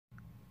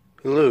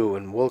Hello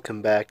and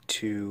welcome back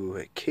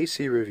to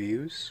Casey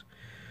Reviews.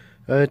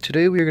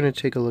 Today we are going to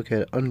take a look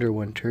at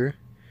Underwinter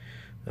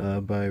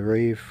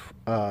by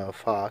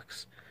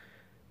Fawkes.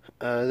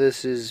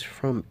 This is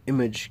from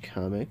Image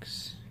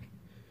Comics,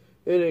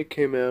 and it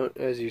came out,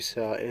 as you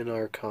saw, in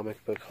our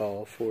comic book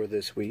haul for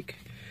this week.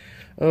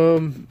 I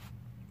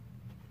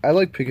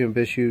like picking up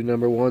issue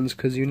number ones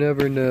because you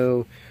never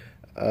know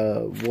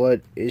what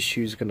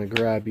issue's going to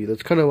grab you.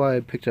 That's kind of why I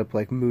picked up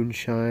like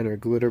Moonshine or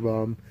Glitter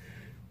Bomb,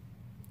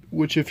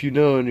 which, if you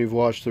know and you've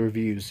watched the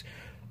reviews,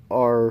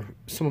 are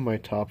some of my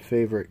top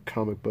favorite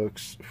comic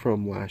books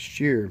from last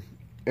year.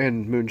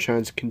 And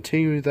Moonshine's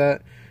continuing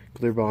that.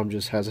 Glitter Bomb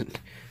just hasn't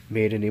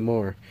made any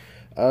more.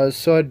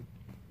 So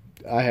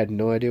I had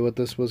no idea what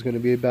this was going to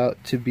be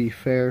about, to be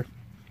fair.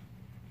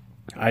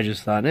 I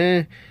just thought,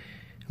 it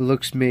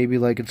looks maybe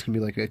like it's going to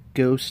be like a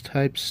ghost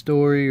type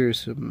story or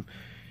some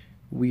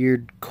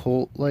weird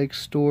cult-like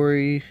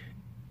story.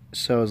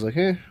 So I was like,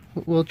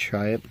 we'll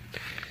try it.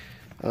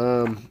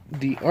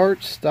 The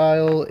art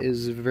style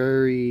is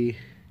very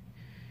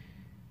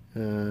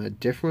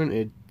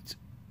different. It's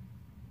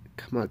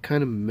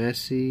kind of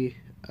messy.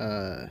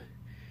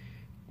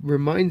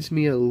 Reminds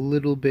me a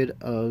little bit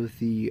of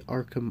the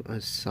Arkham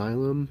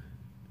Asylum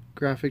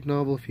graphic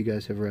novel, if you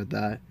guys have read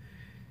that.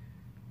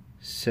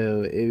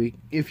 So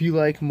if you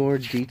like more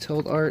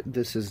detailed art,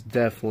 this is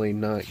definitely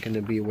not going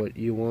to be what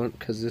you want,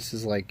 because this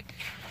is like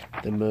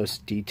the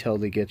most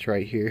detailed it gets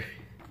right here,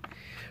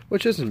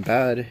 which isn't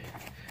bad.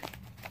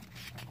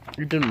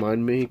 I didn't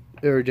mind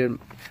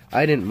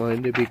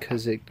it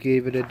because it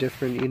gave it a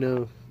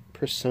different,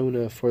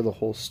 persona for the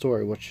whole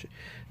story, which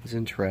is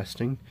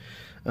interesting.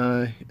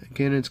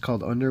 Again, it's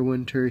called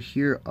Underwinter.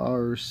 Here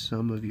are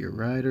some of your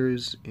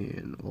writers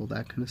and all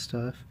that kind of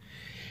stuff.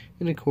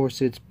 And of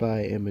course, it's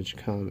by Image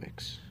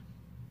Comics.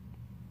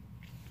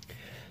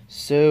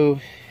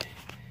 So,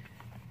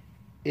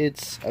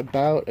 it's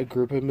about a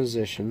group of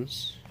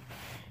musicians.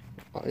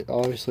 It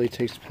obviously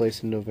takes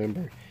place in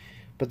November.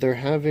 But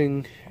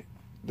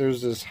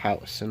there's this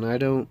house, and I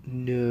don't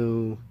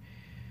know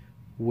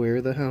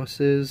where the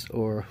house is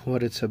or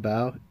what it's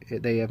about.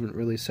 They haven't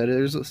really said it.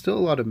 There's still a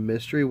lot of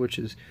mystery, which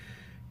is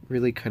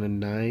really kind of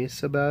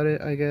nice about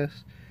it, I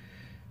guess.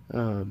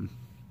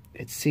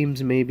 It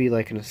seems maybe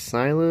like an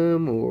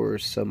asylum or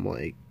some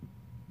like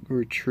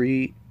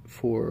retreat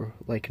for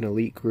like an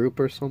elite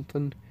group or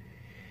something.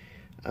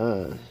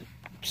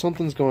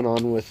 Something's going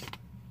on with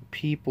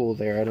people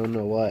there. I don't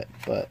know what,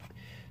 but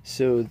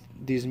so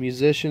these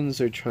musicians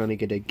are trying to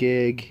get a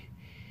gig,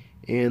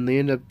 and they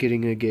end up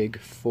getting a gig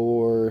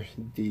for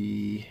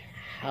the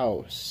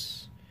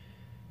house.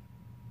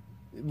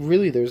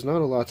 Really, there's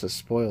not a lot to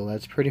spoil.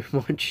 That's pretty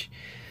much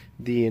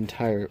the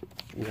entire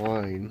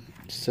line.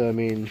 So, I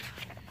mean,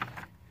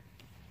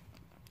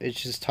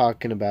 it's just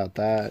talking about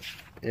that.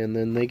 And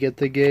then they get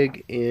the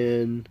gig,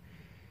 and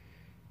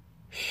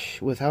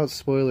without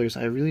spoilers,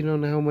 I really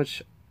don't know how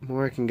much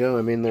more I can go.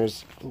 I mean,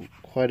 there's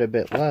quite a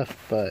bit left,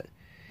 but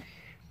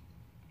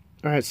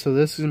alright, so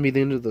this is going to be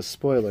the end of the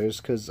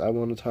spoilers, because I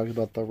want to talk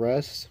about the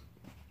rest.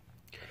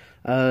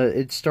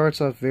 It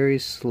starts off very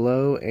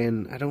slow,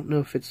 and I don't know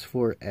if it's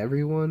for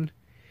everyone.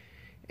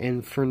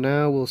 And for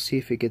now, we'll see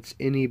if it gets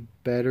any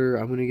better.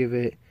 I'm going to give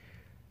it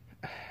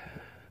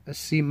a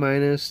C-,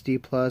 D+.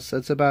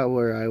 That's about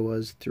where I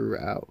was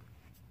throughout.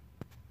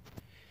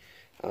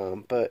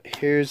 But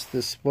here's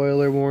the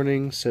spoiler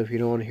warning, so if you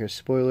don't want to hear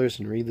spoilers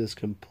and read this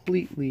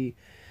completely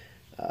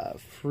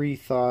free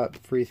thought,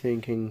 free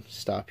thinking,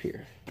 stop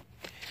here.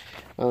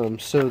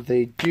 So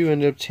they do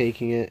end up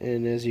taking it,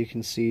 and as you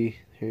can see,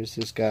 here's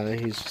this guy.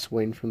 He's just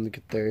waiting for them to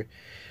get there.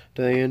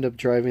 They end up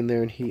driving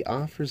there, and he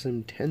offers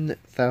them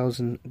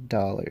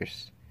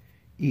 $10,000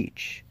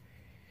 each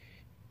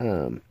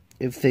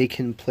if they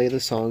can play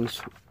the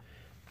songs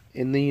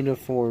in the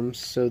uniforms.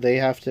 So they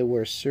have to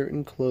wear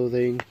certain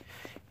clothing,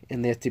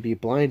 and they have to be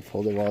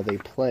blindfolded while they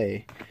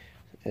play.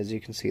 As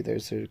you can see,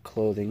 there's their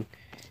clothing.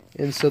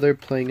 And so they're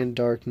playing in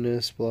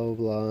darkness, blah, blah,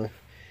 blah.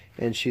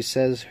 And she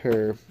says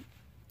her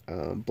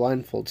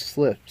blindfold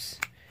slips,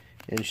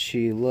 and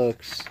she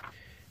looks,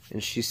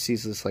 and she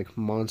sees this like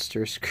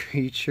monstrous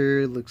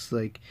creature. It looks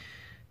like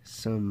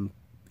some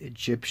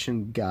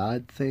Egyptian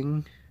god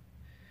thing,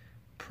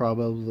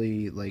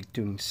 probably like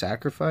doing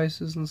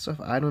sacrifices and stuff.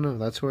 I don't know.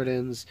 That's where it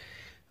ends.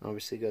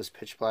 Obviously it goes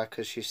pitch black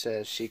because she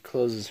says she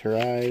closes her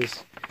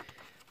eyes.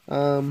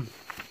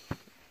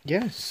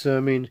 Yeah, so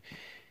I mean,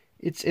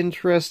 it's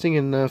interesting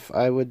enough.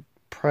 I would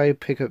probably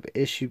pick up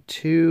issue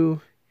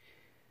 2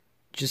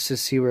 just to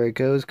see where it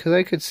goes, because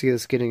I could see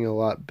this getting a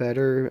lot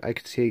better. I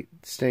could see it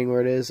staying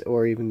where it is,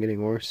 or even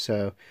getting worse.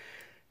 So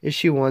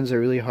issue 1s are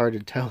really hard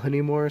to tell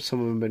anymore. Some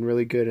of them have been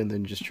really good and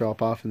then just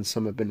drop off, and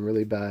some have been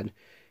really bad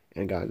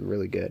and gotten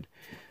really good.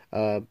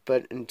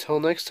 But until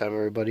next time,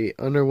 everybody,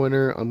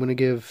 Underwinter,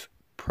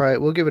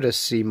 we'll give it a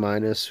C-,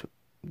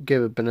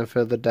 give it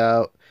benefit of the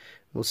doubt.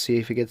 We'll see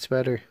if it gets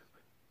better.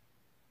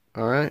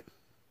 Alright?